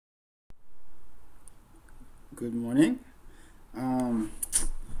Good morning. Um,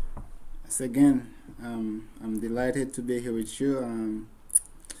 I'm delighted to be here with you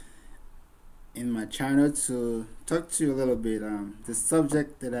in my channel to talk to you a little bit. The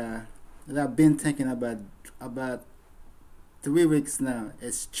subject that I've been thinking about 3 weeks now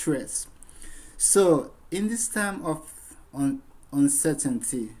is stress. So, in this time of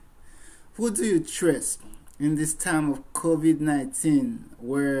uncertainty, who do you trust in this time of COVID-19,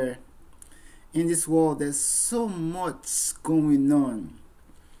 where in this world there's so much going on?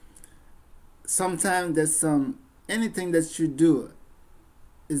 Sometimes there's anything that you do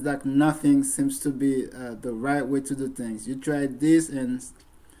is like nothing seems to be the right way to do things. You try this and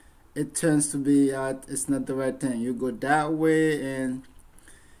it turns to be it's not the right thing. You go that way and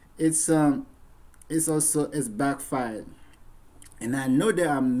it's backfired. And I know there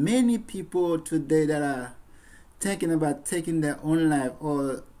are many people today that are thinking about taking their own life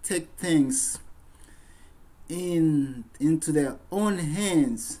or take things into their own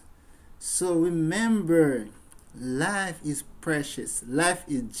hands. So remember, life is precious. Life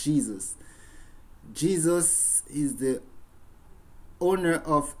is Jesus. Jesus is the owner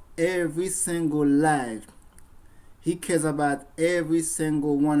of every single life. He cares about every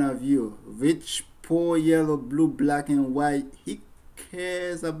single one of you. Rich, poor, yellow, blue, black, and white. He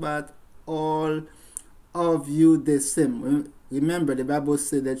cares about all of you the same. Remember, the Bible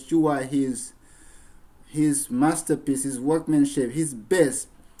said that you are his masterpiece, his workmanship, his best.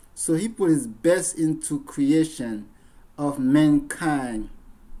 So he put his best into creation of mankind.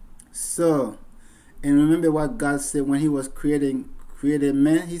 So, and remember what God said when he was creating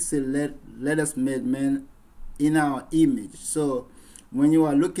man. He said, let us make man in our image. So when you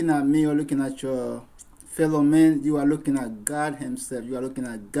are looking at me or looking at your fellow man, you are looking at God himself. You are looking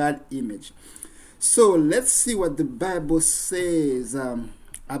at God's image. So let's see what the Bible says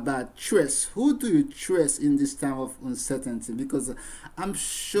about trust. Who do you trust in this time of uncertainty? Because I'm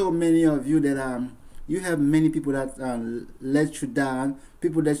sure many of you that you have many people that let you down,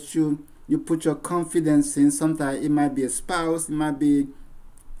 people that you put your confidence in. Sometimes it might be a spouse, it might be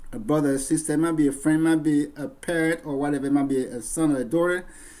a brother, a sister, it might be a friend, it might be a parent or whatever, it might be a son or a daughter.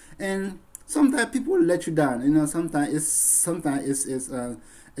 And sometimes people let you down. You know, sometimes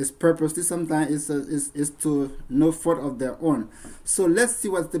it's purposely, sometimes it's to no fault of their own. So let's see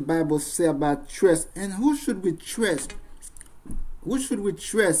what the Bible says about trust. And who should we trust? Who should we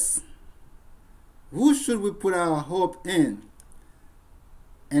trust? Who should we put our hope in?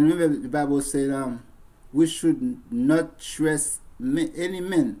 And remember, the Bible said we should not trust any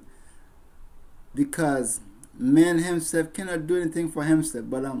man, because man himself cannot do anything for himself,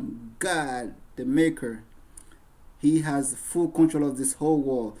 but God, the maker, he has full control of this whole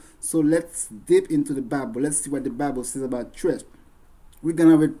world. So let's dip into the Bible. Let's see what the Bible says about trust. We're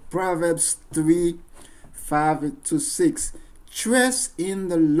gonna read Proverbs 3:5-6. Trust in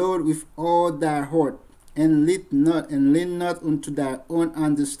the Lord with all thy heart, and lean not unto thy own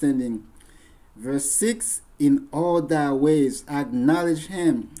understanding. Verse 6. In all thy ways acknowledge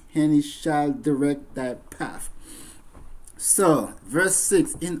him, and he shall direct thy path. So, verse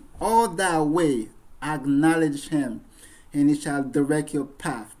 6. In all thy ways acknowledge him, and he shall direct your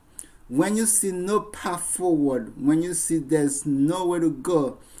path. When you see no path forward, when you see there's nowhere to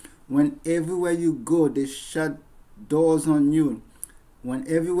go, when everywhere you go they shut doors on you, when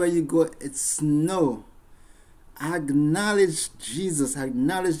everywhere you go it's no, acknowledge Jesus,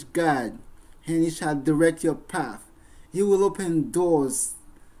 acknowledge God, and he shall direct your path. He will open doors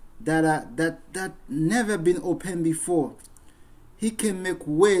that never been opened before. He can make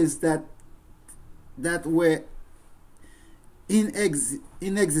ways that were in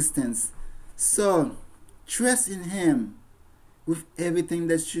existence. So trust in him with everything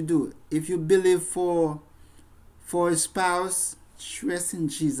that you do. If you believe for a spouse, trust in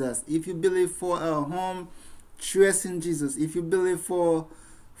Jesus. If you believe for a home, trust in Jesus. If you believe for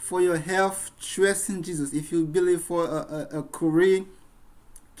your health, trust in Jesus. If you believe for a career,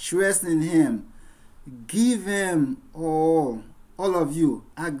 trust in him. Give him all of you.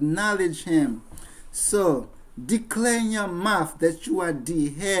 Acknowledge him. So declare in your mouth that you are the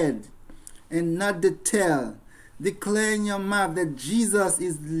head and not the tail. Declare in your mouth that Jesus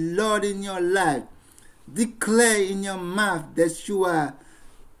is Lord in your life. Declare in your mouth that you are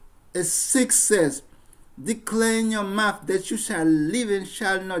a success. Declare in your mouth that you shall live and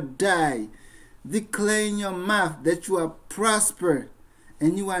shall not die. Declare in your mouth that you are prosper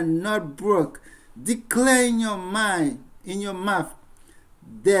and you are not broke. Declare in your mouth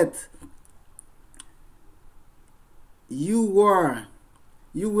that you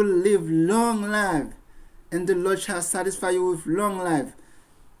will live long life, and the Lord shall satisfy you with long life.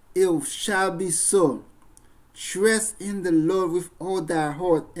 It shall be so. Trust in the Lord with all thy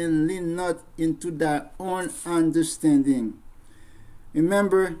heart and lean not into thy own understanding.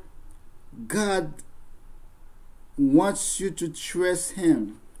 Remember, God wants you to trust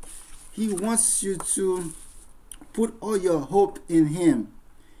Him. He wants you to put all your hope in Him.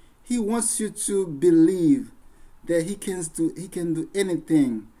 He wants you to believe that He can do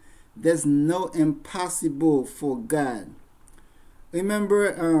anything. There's no impossible for God.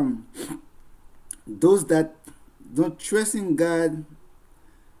 Remember, those that don't trust in God,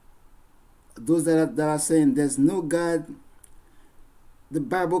 those that are saying there's no God, the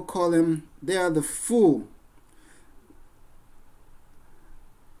Bible call them, they are the fool.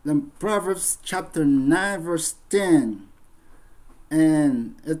 Then Proverbs chapter 9 verse 10,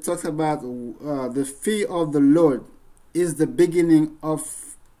 and it talks about the fear of the Lord is the beginning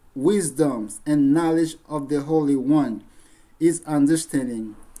of wisdom, and knowledge of the Holy One is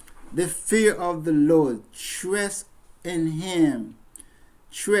understanding. The fear of the Lord, trust in Him.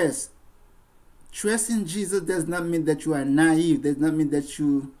 Trust in Jesus does not mean that you are naive. Does not mean that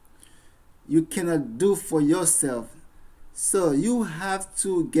you cannot do for yourself. So you have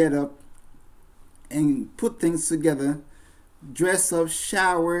to get up and put things together, dress up,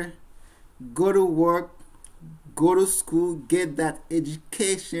 shower, go to work, go to school, get that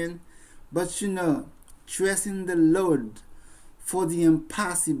education. But trust in the Lord for the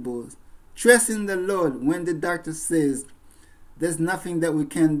impossible. Trust in the Lord when the doctor says there's nothing that we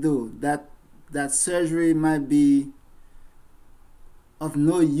can do, that surgery might be of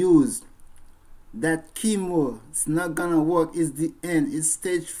no use, that chemo is not gonna work, is the end, it's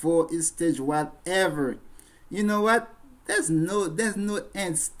stage 4, it's stage whatever. You know what? There's no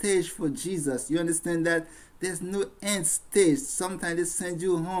end stage for Jesus. You understand that? There's no end stage. Sometimes they send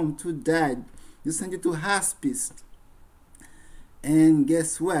you home to die. They send you to hospice. And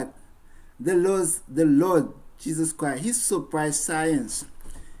guess what? The Lord Jesus Christ, He surprised science.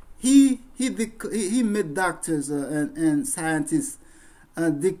 He made doctors and scientists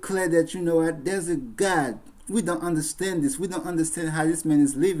declare that, you know what, there's a God. We don't understand this. We don't understand how this man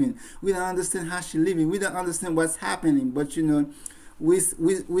is living. We don't understand how she's living. We don't understand what's happening. But we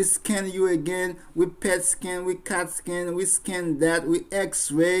scan you again. We PET scan. We CAT scan. We scan that. We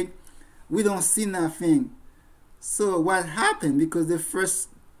X-ray. We don't see nothing. So what happened? Because the first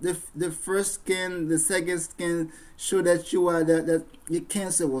scan, the second scan showed that you are that your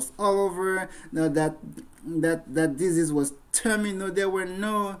cancer was all over. Now that disease was terminal. There were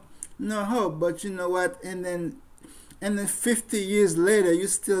no hope. But you know what? And then 50 years later, you're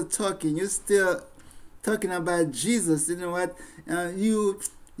still talking. You're still talking about Jesus. You know what?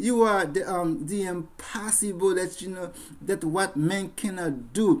 You are the impossible, that what man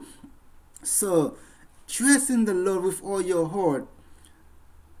cannot do. So trust in the Lord with all your heart,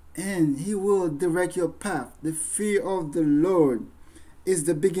 and He will direct your path. The fear of the Lord is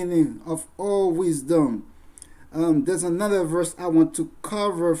the beginning of all wisdom. There's another verse I want to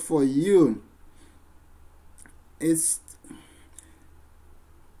cover for you.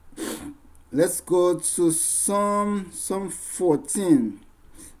 Let's go to Psalm 14.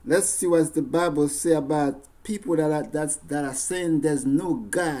 Let's see what the Bible say about people that are saying there's no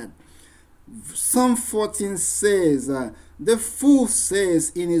God. Psalm 14 says, the fool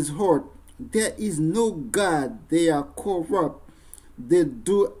says in his heart, there is no God. They are corrupt. They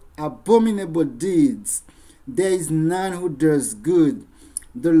do abominable deeds. There is none who does good.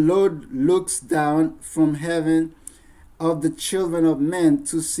 The Lord looks down from heaven of the children of men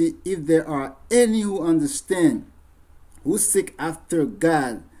to see if there are any who understand, who seek after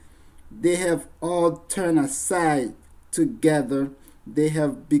God. They have all turned aside together. They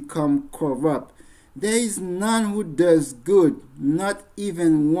have become corrupt. There is none who does good, not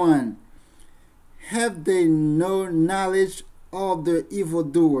even one. Have they no knowledge of the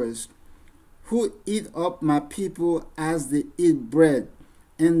evildoers, who eat up my people as they eat bread,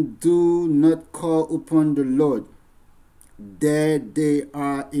 and do not call upon the Lord? There they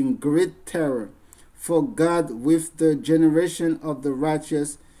are in great terror. For God with the generation of the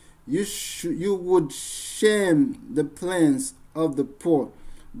righteous, you would shame the plans of the poor,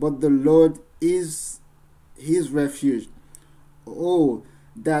 but the Lord is his refuge. Oh,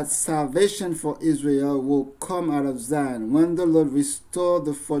 that salvation for Israel will come out of Zion. When the Lord restore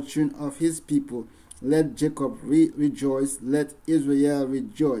the fortune of his people, let Jacob rejoice, let Israel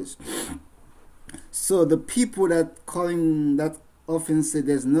rejoice. So the people that often say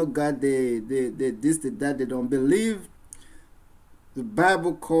there's no God, they this, they that, they don't believe. The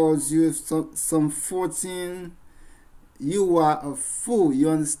Bible calls you, Psalm 14, you are a fool. You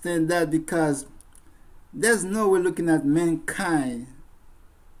understand that? Because there's no way looking at mankind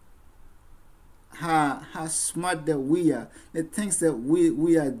how how smart that we are, the things that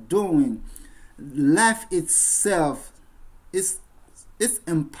we are doing. Life itself is it's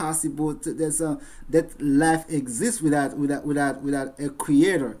impossible that life exists without a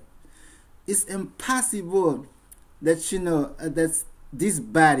creator. It's impossible that that this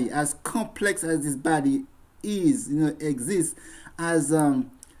body, as complex as this body is, exists as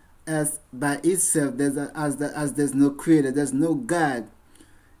by itself. As there's no creator, there's no God.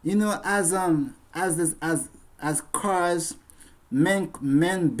 As cars,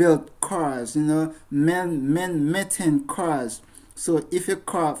 men built cars. Men maintain cars. So if a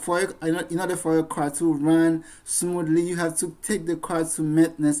car, in order for a car to run smoothly, you have to take the car to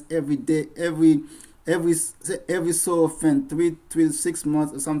maintenance every day, every so often, 3 to 6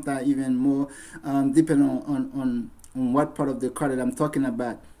 months, or sometimes even more, depending on what part of the car that I'm talking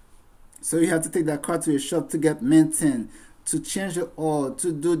about. So you have to take that car to a shop to get maintained, to change your oil,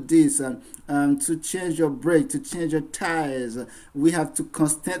 to do this, to change your brake, to change your tires. We have to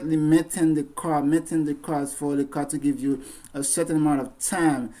constantly maintain the cars for the car to give you a certain amount of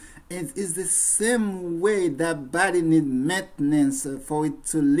time. It is the same way that body needs maintenance for it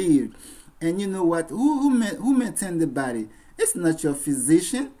to live. And you know what? Who maintains the body? It's not your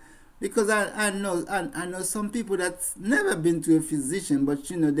physician. Because I know some people that's never been to a physician, but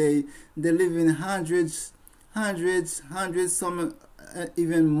they live in hundreds, some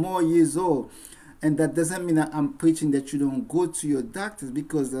even more years old. And that doesn't mean that I'm preaching that you don't go to your doctors,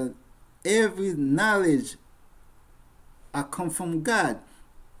 because every knowledge come from God.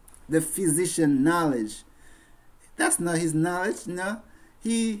 The physician knowledge, that's not his knowledge. No,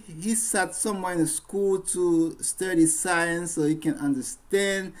 he sat somewhere in the school to study science so he can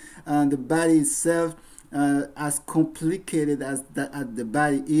understand the body itself. As complicated as the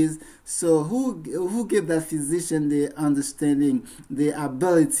body is. So who gave that physician the understanding, the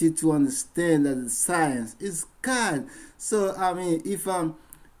ability to understand that the science is God. So I mean,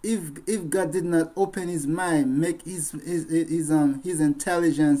 if God did not open his mind, make his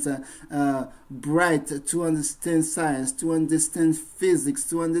intelligence bright to understand science, to understand physics,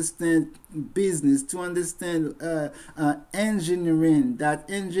 to understand business, to understand engineering, that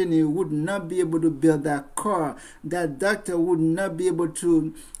engineer would not be able to build that car. That doctor would not be able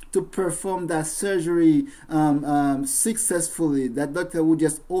to perform that surgery successfully. That doctor would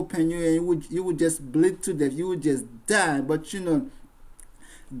just open you and you would just bleed to death. You would just die. But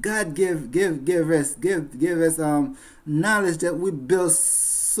God gave us knowledge that we build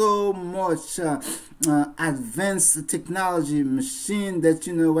so much advanced technology machine that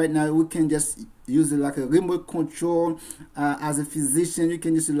right now we can just use it like a remote control. As a physician, you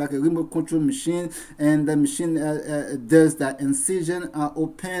can use it like a remote control machine, and the machine does that incision,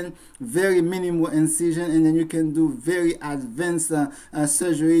 open, very minimal incision, and then you can do very advanced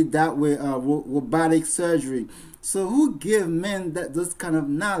surgery that way, robotic surgery. So who gave men those kind of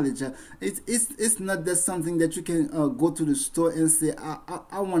knowledge? It's not just something that you can go to the store and say,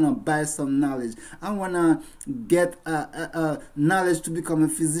 I want to buy some knowledge. I want to get knowledge to become a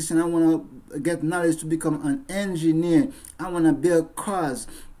physician. I want to get knowledge to become an engineer. I want to build cars.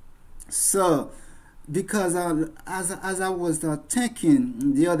 So because as I was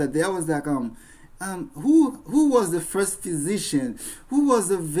thinking the other day, I was like, who was the first physician? Who was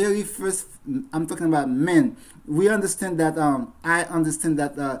the very first? I'm talking about men. We understand that. I understand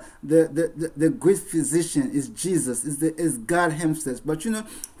that the great physician is Jesus, is God Himself. But who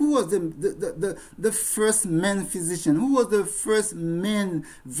was the first man physician? Who was the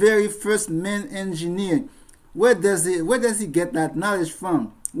very first man engineer? Where does he get that knowledge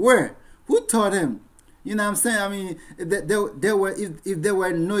from? Where? Who taught him? You know what I'm saying? I mean, if there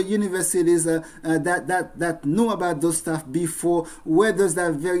were no universities that knew about those stuff before, where does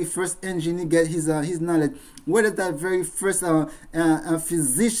that very first engineer get his knowledge? Where does that very first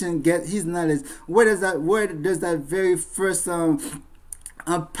physician get his knowledge? Where does that very first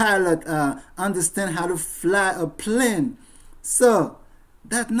pilot understand how to fly a plane? So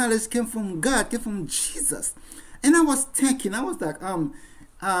that knowledge came from God, came from Jesus. And I was thinking, I was like,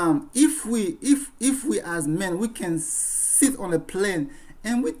 if we as men, we can sit on a plane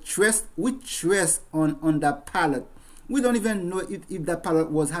and we trust on that pilot. We don't even know if that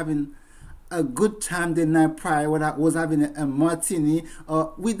pilot was having a good time the night prior, was having a martini,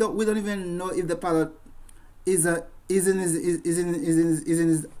 or we don't even know if the pilot is in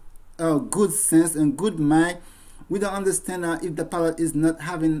his good sense and good mind. We don't understand if the pilot is not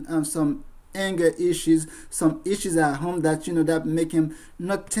having some anger issues, some issues at home that that make him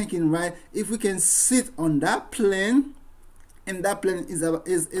not thinking right. If we can sit on that plane, and that plane is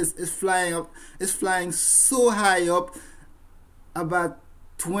flying up, is flying so high up, about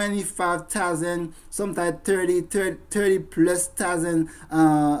 25,000, sometimes 30 plus thousand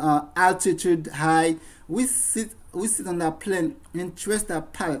altitude high. We sit on that plane and trust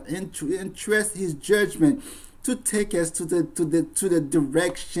that pilot and trust his judgment to take us to the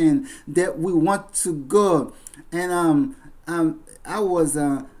direction that we want to go. And I was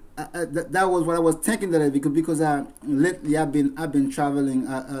that was what I was thinking that because lately I've been traveling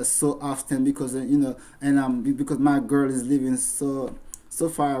so often because and because my girl is living so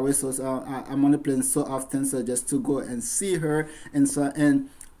far away, so I'm on the plane so often, so just to go and see her. And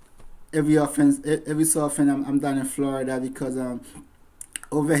every so often I'm down in Florida because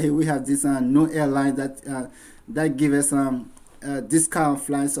over here we have this new airline that give us discount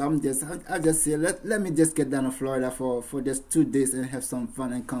flight. So I just say let me just get down to Florida for just 2 days and have some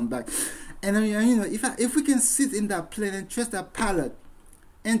fun and come back. And if we can sit in that plane and trust that pilot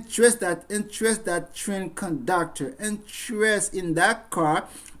and trust that train conductor and trust in that car,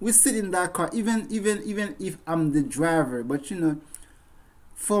 we sit in that car even if I'm the driver. But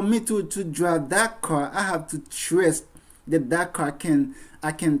for me to drive that car, I have to trust that car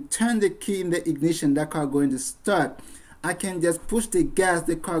I can turn the key in the ignition, that car going to start. I can just push the gas,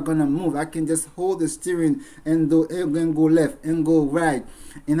 the car gonna move. I can just hold the steering and go left and go right.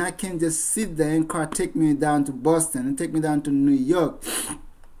 And I can just sit there and car take me down to Boston and take me down to New York.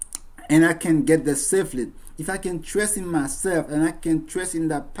 And I can get there safely. If I can trust in myself and I can trust in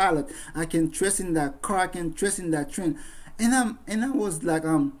that pilot, I can trust in that car, I can trust in that train. And I was like,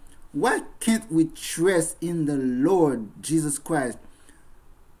 why can't we trust in the Lord Jesus Christ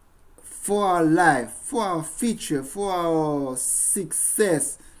for our life, for our future, for our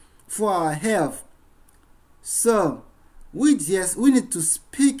success, for our health? So we need to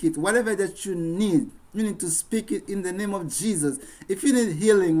speak it. Whatever that you need to speak it in the name of Jesus. If you need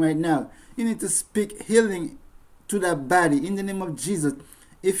healing right now, you need to speak healing to that body in the name of Jesus.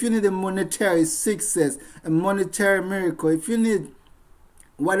 If you need a monetary success, a monetary miracle, if you need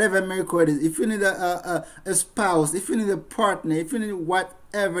whatever miracle it is, if you need a spouse, if you need a partner, if you need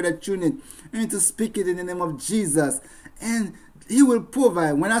whatever that you need to speak it in the name of Jesus. And he will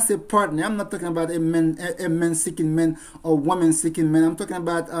provide. When I say partner, I'm not talking about a man seeking men or woman seeking men. I'm talking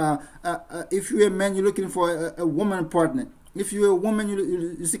about if you're a man, you're looking for a woman partner. If you're a woman,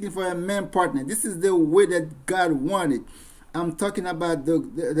 you're seeking for a man partner. This is the way that God wanted. I'm talking about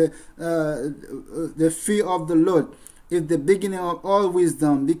the fear of the Lord. It's the beginning of all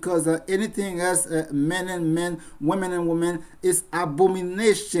wisdom, because anything else, men and men, women and women, is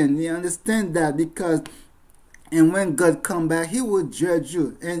abomination. You understand that? Because and when God come back, he will judge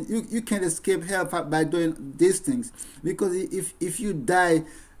you, and you can't escape hell by doing these things. Because if you die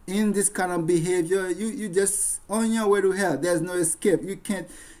in this kind of behavior, you just on your way to hell. There's no escape. You can't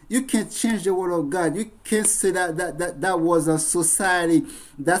change the word of God. You can't say that was a society.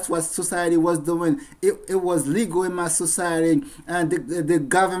 That's what society was doing. It was legal in my society, and the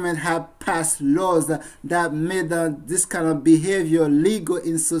government had passed laws that made this kind of behavior legal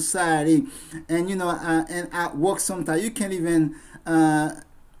in society. And and at work sometimes you can't even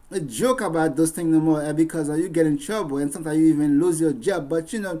joke about those things no more, because you get in trouble, and sometimes you even lose your job.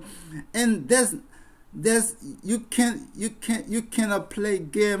 But and you cannot play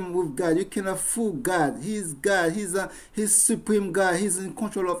game with God. You cannot fool God. He's God. He's supreme God. He's in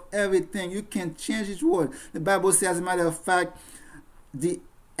control of everything. You can't change his word. The Bible says, as a matter of fact, the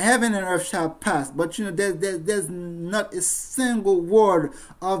heaven and earth shall pass, but there's not a single word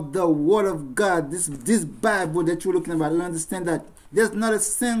of the word of God, this Bible that you're looking about. You understand that there's not a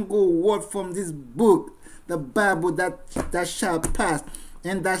single word from this book, the Bible, that shall pass.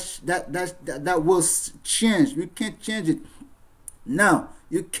 And that will change. You can't change it. Now,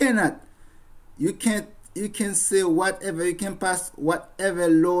 you cannot. You can say whatever. You can pass whatever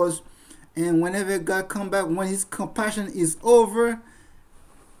laws. And whenever God come back, when his compassion is over,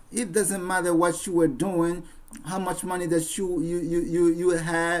 it doesn't matter what you were doing, how much money that you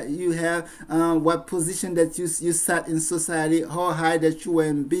have, what position that you sat in society, how high that you were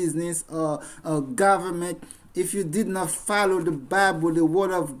in business or government. If you did not follow the Bible, the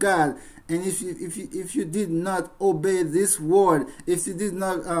word of God, and if you did not obey this word, if you did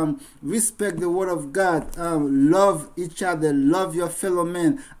not respect the word of God, love each other, love your fellow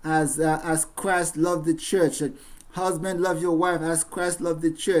men as Christ loved the church. Husband, love your wife as Christ loved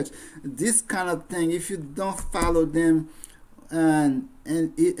the church. This kind of thing, if you don't follow them, and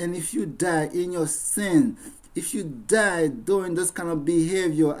if you die in your sin, if you die doing this kind of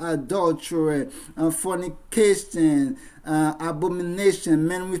behavior, adultery, fornication, abomination,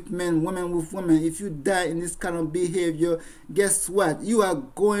 men with men, women with women, if you die in this kind of behavior, guess what? You are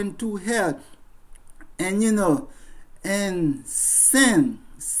going to hell. And and sin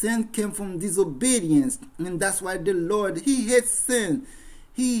Sin came from disobedience, and that's why the Lord, He hates sin.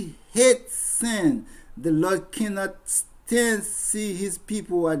 He hates sin. The Lord cannot stand see His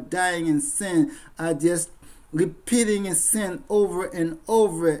people are dying in sin, are just repeating in sin over and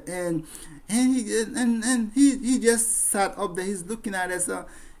over, and he just sat up there. He's looking at us.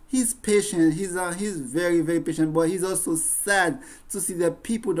 He's patient. He's very, very patient, but he's also sad to see that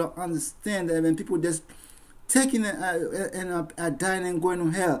people don't understand that, and people just taking it and dying and going to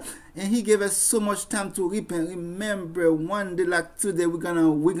hell. And He gave us so much time to repent. Remember, one day like today, we're gonna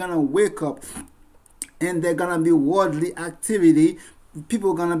wake up, and there's gonna be worldly activity.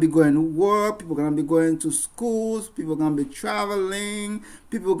 People are gonna be going to work. People are gonna be going to schools. People are gonna be traveling.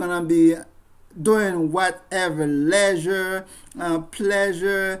 People are gonna be doing whatever, leisure,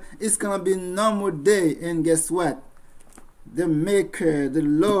 pleasure. It's gonna be a normal day, and guess what? The Maker, the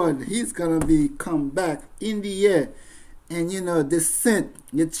Lord, He's gonna be come back in the air, and the saint,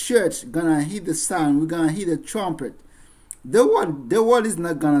 the church, gonna hear the sound. We're gonna hear the trumpet. The world is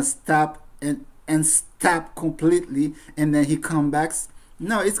not gonna stop and stop completely, and then He come back.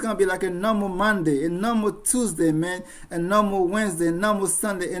 No, it's gonna be like a normal Monday, a normal Tuesday, man, a normal Wednesday, a normal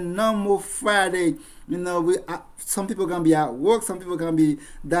Sunday, a normal Friday. Some people are gonna be at work. Some people are gonna be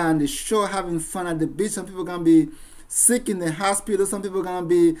down the shore having fun at the beach. Some people are gonna be sick in the hospital. Some people are gonna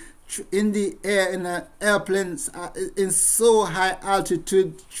be in the air in the airplanes in so high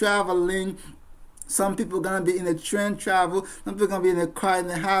altitude traveling. Some people are going to be in the train travel. Some people are going to be in the car, in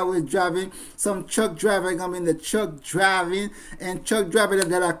the highway driving. Some truck driver are going to be in the truck driving. And truck drivers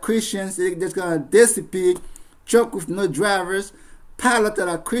that are Christians, they're just going to dissipate. Truck with no drivers. Pilot that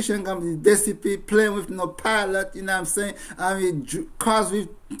are Christian going to be dissipate. Plane with no pilot, you know what I'm saying? I mean, cars with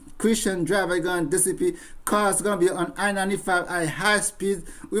Christian driver are going to dissipate. Cars are going to be on I-95 at high speed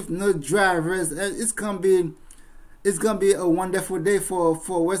with no drivers. And it's going to be a wonderful day for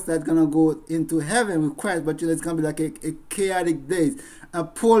us that's going to go into heaven with Christ, but it's going to be like a chaotic day.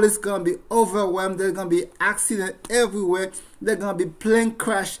 Police going to be overwhelmed. There's going to be accidents everywhere. There's going to be plane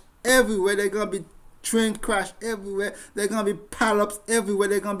crash everywhere. There's going to be train crash everywhere. There's going to be pileups everywhere.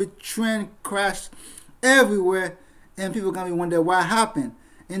 There's going to be train crash everywhere. And people are going to be wondering what happened.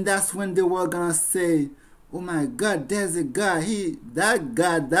 And that's when the world going to say, oh my God, there's a God.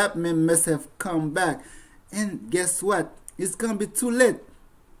 That man must have come back. And guess what? It's going to be too late.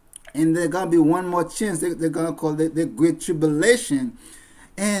 And there's going to be one more chance. They're going to call it the Great Tribulation.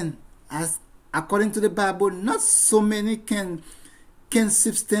 And according to the Bible, not so many can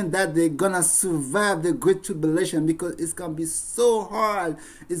sustain that they're going to survive the Great Tribulation, because it's going to be so hard.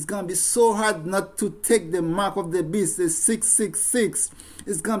 It's going to be so hard not to take the mark of the beast, the 666.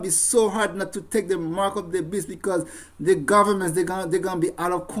 It's going to be so hard not to take the mark of the beast, because the governments, they're going to be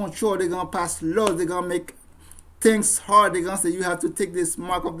out of control. They're going to pass laws. They're going to make things hard. They're going to say you have to take this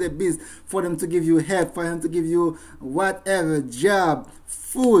mark of the beast for them to give you help, for them to give you whatever, job,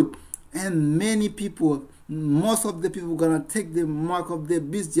 food. And many people, most of the people are going to take the mark of the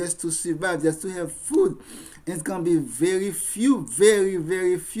beast just to survive, just to have food. And it's going to be very few, very,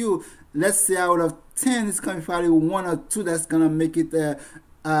 very few. Let's say out of 10, it's going to be probably 1 or 2 that's going to make it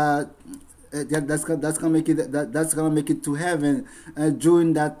that's gonna make it to heaven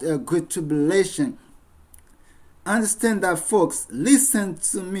during that Great Tribulation. Understand that, folks. Listen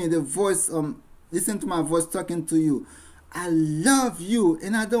to me, listen to my voice talking to you. I love you,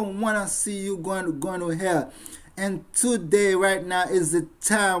 and I don't want to see you going to hell. And today, right now, is the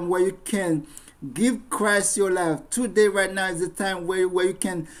time where you can give Christ your life. Today, right now, is the time where you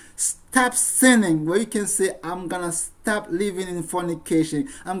can stop sinning, where you can say, I'm going to stop living in fornication.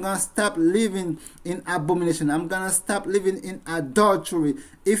 I'm going to stop living in abomination. I'm going to stop living in adultery.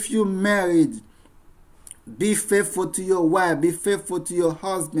 If you're married, be faithful to your wife. Be faithful to your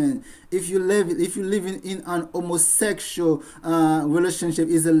husband. If you're living in an homosexual relationship,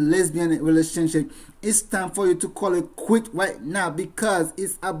 is a lesbian relationship, it's time for you to call it quit right now, because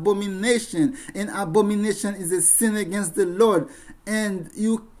it's abomination, and abomination is a sin against the Lord, and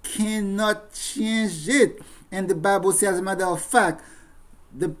you cannot change it. And the Bible says, as a matter of fact,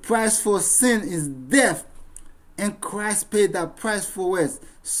 the price for sin is death, and Christ paid that price for us.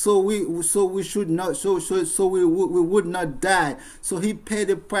 So we should not, we would not die. So He paid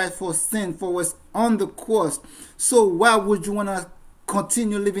the price for sin for us on the cross. So why would you want to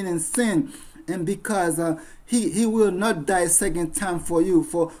continue living in sin? And because he will not die a second time for you,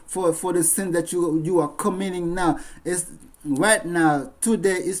 for the sin that you are committing now. right now,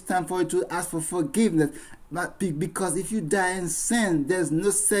 today, it's time for you to ask for forgiveness. But because if you die in sin, there's no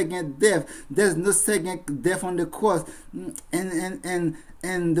second death. There's no second death on the cross, and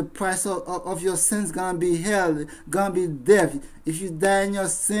the price of your sins gonna be hell, gonna be death. If you die in your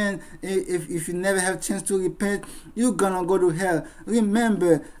sin, if you never have a chance to repent, you're gonna go to hell.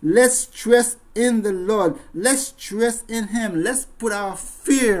 Remember, let's trust in the Lord. Let's trust in Him. Let's put our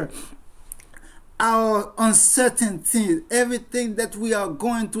fear, our uncertainty, everything that we are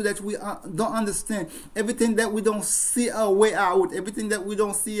going through that we don't understand, everything that we don't see a way out, everything that we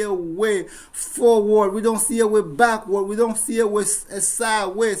don't see a way forward, we don't see a way backward, we don't see a way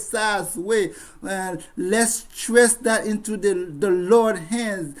sideways. Let's trust that into the Lord's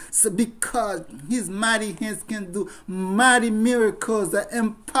hands, because His mighty hands can do mighty miracles, the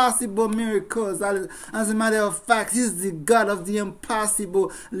impossible miracles. As a matter of fact, He's the God of the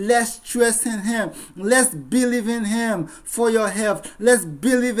impossible. Let's trust in Him. Let's believe in Him for your health. Let's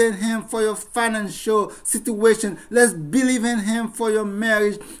believe in Him for your financial situation. Let's believe in Him for your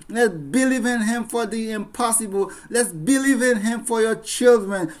marriage. Let's believe in Him for the impossible. Let's believe in Him for your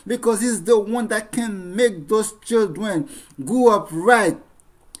children, because He's the one that can make those children grow up right.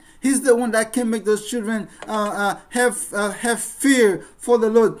 He's the one that can make those children have fear for the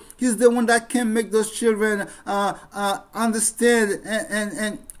Lord. He's the one that can make those children understand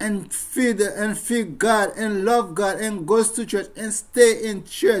and fear God and love God and goes to church and stay in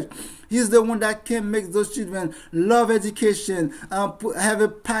church. He's the one that can make those children love education, have a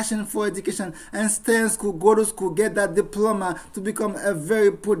passion for education, and stay in school, go to school, get that diploma to become a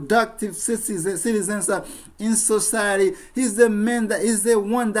very productive citizens in society. He's the man that is the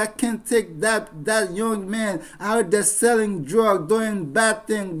one that can take that young man out there selling drugs, doing bad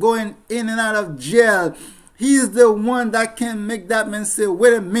things, going in and out of jail. He's the one that can make that man say,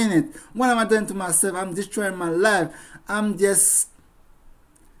 wait a minute, what am I doing to myself? I'm destroying my life. I'm just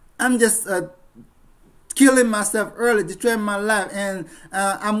killing myself early, destroying my life, and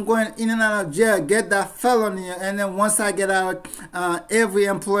I'm going in and out of jail, get that felony, and then once I get out, every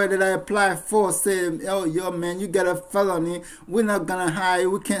employer that I apply for say, oh, yo, man, you got a felony, we're not gonna hire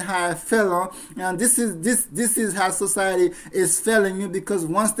you, we can't hire a felon. And this is how society is failing you, because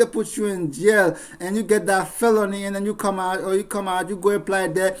once they put you in jail and you get that felony, and then you come out, you go apply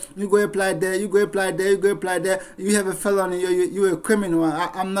there, you go apply there, you go apply there, you go apply there, you have a felony, you're a criminal.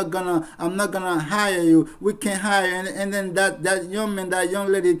 I'm not gonna hire you. We can't hire, and then that young man, that young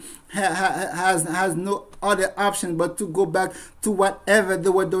lady has no other option but to go back to whatever they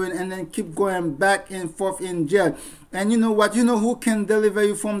were doing, and then keep going back and forth in jail. And you know what? You know who can deliver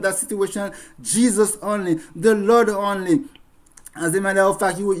you from that situation? Jesus only, the Lord only. As a matter of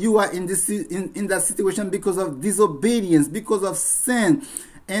fact, you are in that situation because of disobedience, because of sin.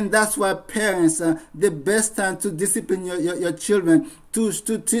 And that's why parents, the best time to discipline your children, to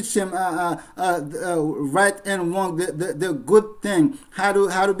teach them right and wrong, the good thing, how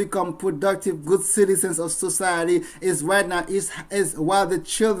to become productive, good citizens of society, is right now, is while the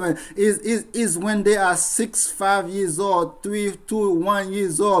children is when they are 6, 5 years old, 3, 2, 1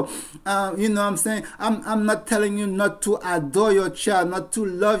 years old. You know what I'm saying? I'm not telling you not to adore your child, not to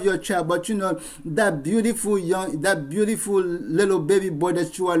love your child, but you know, that beautiful little baby boy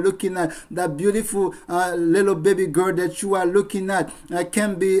that you are looking at, that beautiful little baby girl that you are looking at,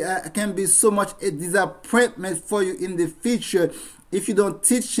 can be so much a disappointment for you in the future if you don't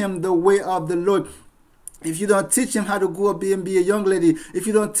teach him the way of the Lord. If you don't teach him how to grow up and be a young lady, if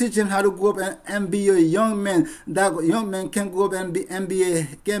you don't teach him how to grow up and be a young man, that young man can grow up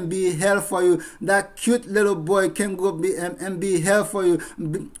can be hell for you. That cute little boy can grow up and be hell for you,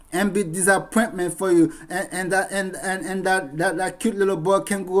 and be disappointment for you, and that cute little boy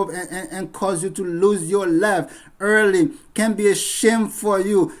can grow up and cause you to lose your life early, can be a shame for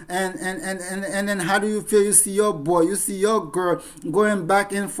you. And then how do you feel? You see your boy, you see your girl going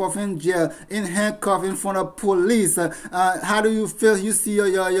back and forth in jail, in handcuffs in front of police. How do you feel? You see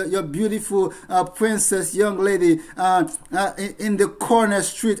your beautiful princess young lady in the corner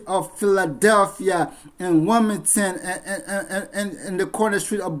street of Philadelphia, in Wilmington, and in the corner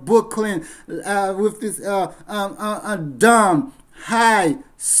street of Brooklyn, with this dumb, high,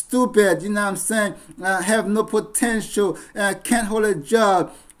 stupid, you know what I'm saying, have no potential, can't hold a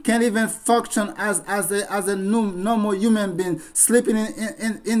job, can't even function as a normal human being, sleeping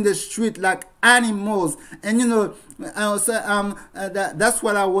in the street like animals. And you know, that's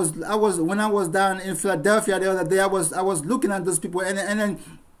what I was when I was down in Philadelphia the other day. I was looking at those people, and then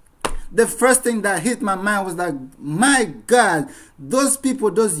the first thing that hit my mind was like, my God, those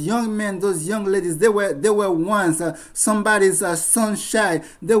people, those young men, those young ladies, they were once somebody's sunshine.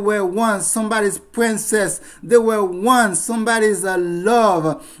 They were once somebody's princess. They were once somebody's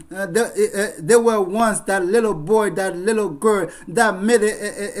love. They were once that little boy, that little girl that made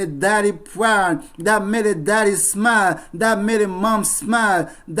a daddy proud, that made a daddy smile, that made a mom smile,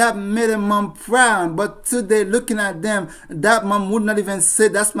 that made a mom proud. But today, looking at them, that mom would not even say,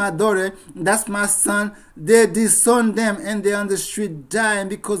 that's my daughter, that's my son. They disown them and they're on the street dying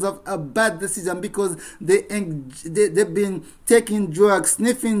because of a bad decision, because they've been taking drugs,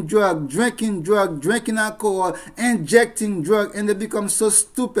 sniffing drug, drinking alcohol, injecting drug, and they become so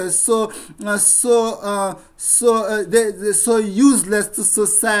stupid, so useless to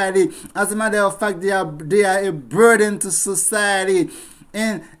society. As a matter of fact, they are a burden to society.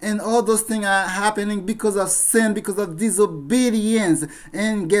 And all those things are happening because of sin, because of disobedience.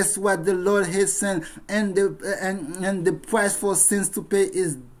 And guess what? The Lord hates sin, and the price for sins to pay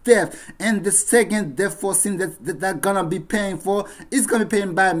is death. And the second death for sin that gonna be paying for is gonna be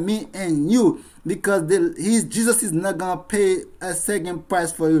paying by me and you, because Jesus is not gonna pay a second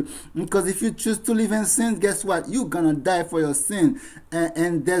price for you. Because if you choose to live in sin, guess what? You're gonna die for your sin,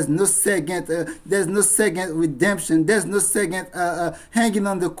 and there's no second redemption. There's no second hanging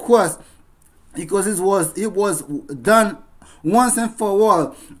on the cross, because it was done once and for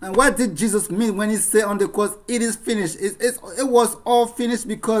all. And what did Jesus mean when he said on the cross, it is finished? It was all finished,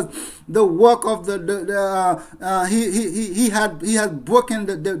 because the work of he had broken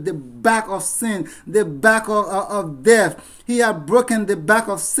the back of sin, the back of death. He had broken the back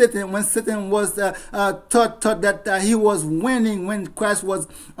of Satan when Satan was taught that he was winning. When Christ was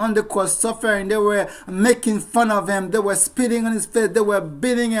on the cross suffering, they were making fun of him. They were spitting on his face. They were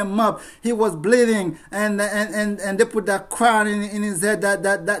beating him up. He was bleeding, and they put that crown in his head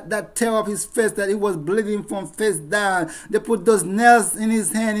that tear up his face, that he was bleeding from face down. They put those nails in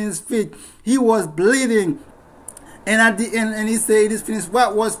his hand, in his feet. He was bleeding. And at the end, and he said, it is finished.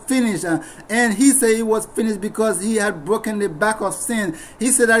 What was finished? And he said it was finished because he had broken the back of sin. He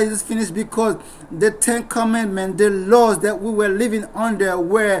said that it is finished because the 10 Commandments, the laws that we were living under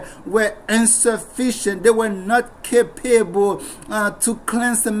were insufficient. They were not capable to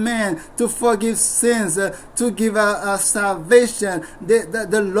cleanse a man, to forgive sins, to give salvation.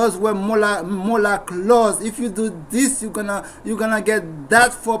 The laws were more like laws. If you do this, you're gonna get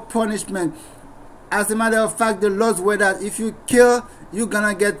that for punishment. As a matter of fact, the laws were that if you kill, you're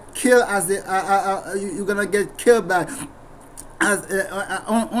gonna get killed you're gonna get killed by.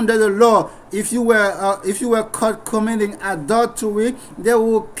 Under the law, if you were caught committing adultery, they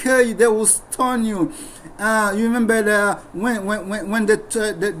will kill you. They will stone you. You remember when they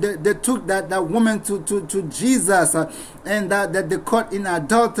took that woman to Jesus, and that they caught in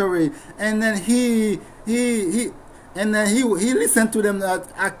adultery, and then he listened to them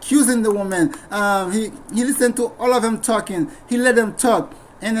accusing the woman. He listened to all of them talking. He let them talk,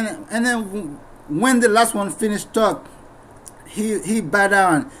 and then when the last one finished talk, he bowed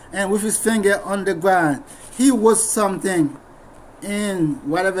down, and with his finger on the ground, he was something in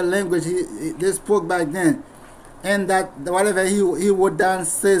whatever language they spoke back then, and that whatever he wrote down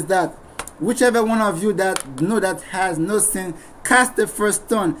says that whichever one of you that know that has no sin, cast the first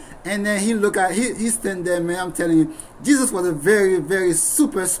stone. And then he's standing there, man. I'm telling you, Jesus was a very, very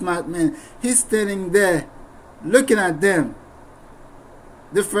super smart man. He's standing there looking at them.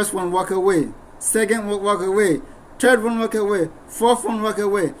 The first one walk away, second one walk away, third one walk away, fourth one walk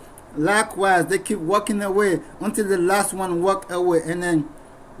away. Likewise, they keep walking away until the last one walk away. And then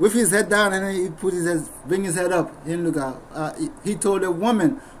with his head down, and then he bring his head up and look out. He told the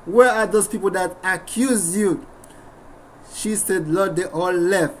woman, where are those people that accuse you? She said, Lord, they all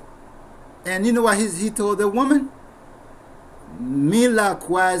left. And you know what he told the woman? Me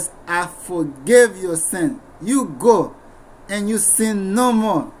likewise, I forgive your sin. You go and you sin no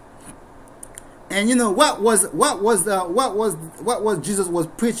more. And you know what was Jesus was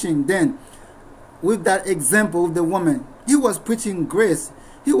preaching then with that example of the woman? He was preaching grace.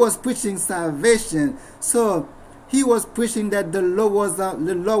 He was preaching salvation. So he was preaching that the law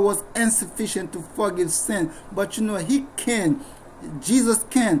was insufficient to forgive sin, but you know, he can. Jesus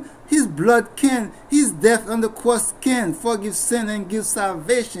can. His blood can. His death on the cross can forgive sin and give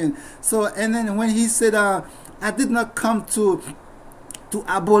salvation. So, and then when he said, I did not come to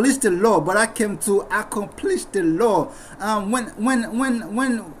abolish the law, but I came to accomplish the law.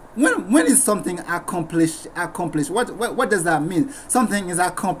 When is something accomplished? What does that mean? Something is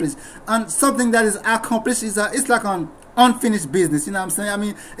accomplished, and something that is accomplished is it's like an unfinished business. You know what I'm saying? I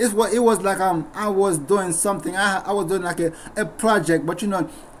mean, it was like I was doing something. I was doing like a project, but you know,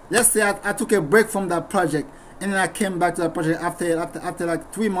 let's say I took a break from that project, and then I came back to that project after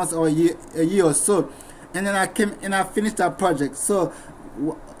like 3 months or a year or so, and then I came and I finished that project. So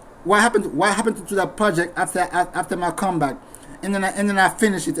what happened to that project after my comeback? And then I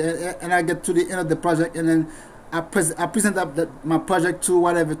finish it, and I get to the end of the project, and then I present my project to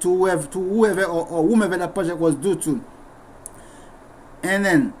whoever or whomever that project was due to, and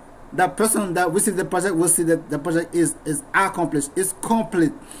then that person that received the project will see that the project is accomplished, it's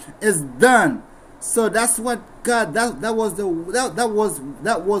complete, it's done. So that's what God, that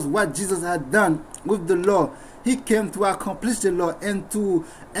was what Jesus had done with the law. He came to accomplish the law and to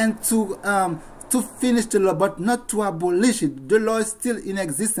finish the law, but not to abolish it. The law is still in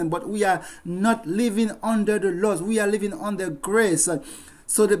existence, but we are not living under the laws. We are living under grace.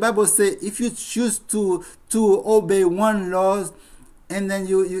 So the Bible says, if you choose to obey one law, and then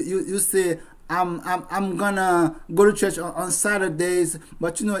you say, I'm gonna go to church on Saturdays,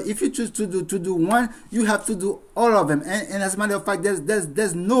 but if you choose to do one, you have to do all of them. And as a matter of fact,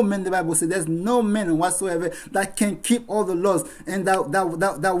 there's no man, the Bible says, there's no man whatsoever that can keep all the laws and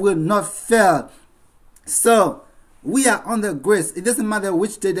that will not fail. So we are under grace. It doesn't matter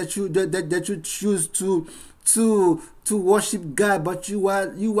which day that you choose to worship God, but you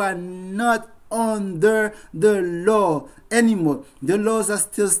are not under the law anymore. The laws are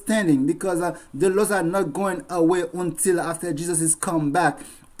still standing, because the laws are not going away until after Jesus is come back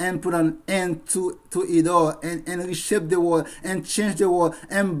and put an end to it all, and reshape the world and change the world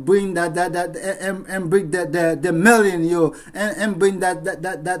and bring and bring the millennium and bring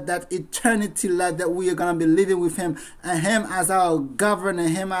that eternity life that we are gonna be living with him, and him as our governor,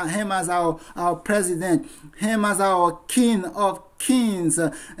 him as our president, him as our king of kings.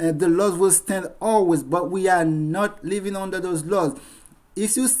 The laws will stand always, but we are not living under those laws.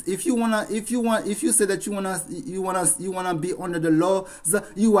 If you say that you wanna be under the law,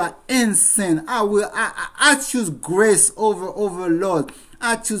 you are insane. I choose grace over laws.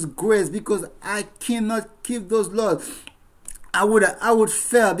 I choose grace because I cannot keep those laws. I would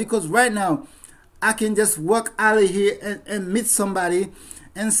fail, because right now I can just walk out of here and meet somebody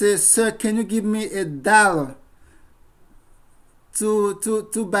and say, "Sir, can you give me $1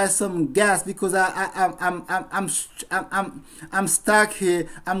 to buy some gas, because I'm stuck here,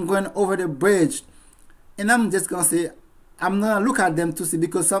 I'm going over the bridge." And I'm just gonna say, I'm gonna look at them to see,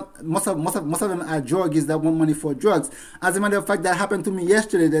 because most of them are druggies that want money for drugs. As a matter of fact, that happened to me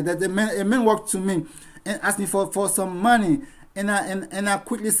yesterday. That a man walked to me and asked me for some money, and I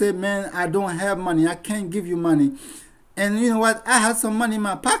quickly said, "Man, I don't have money. I can't give you money." And you know what? I had some money in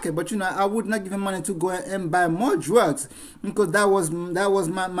my pocket, but I would not give him money to go and buy more drugs, because that was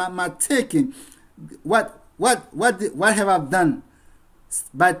my taking. What have I done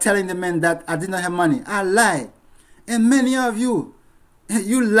by telling the man that I did not have money? I lied. And many of you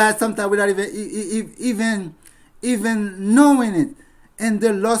lie sometimes without even knowing it. And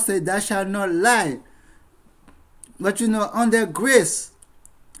the Lord said, "Thou shalt not lie." But under grace,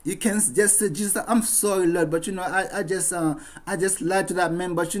 you can just say, "Jesus, I'm sorry, Lord, but I just lied to that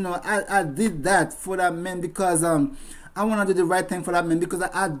man, but I did that for that man because I want to do the right thing for that man, because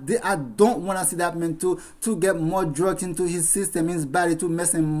I don't want to see that man to get more drugs into his system, his body, to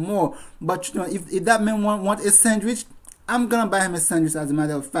mess him more." But if that man want a sandwich, I'm gonna buy him a sandwich, as a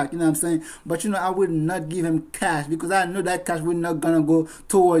matter of fact. You know what I'm saying? But I will not give him cash, because I know that cash will not gonna go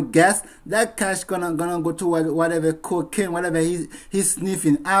toward gas. That cash gonna go toward whatever cocaine, whatever he's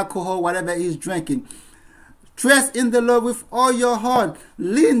sniffing, alcohol, whatever he's drinking. Trust in the Lord with all your heart.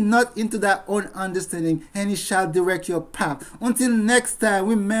 Lean not into thy own understanding, and he shall direct your path. Until next time,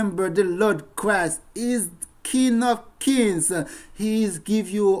 remember the Lord Christ is King of Kings. He give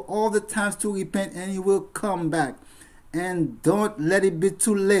you all the times to repent, and he will come back. And don't let it be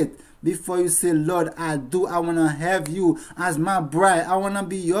too late before you say, "Lord, I want to have you as my bride. I want to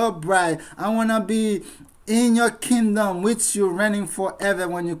be your bride. I want to be in your kingdom with you, reigning forever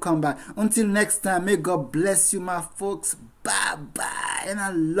when you come back." Until next time, may God bless you, my folks. Bye-bye. And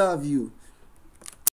I love you.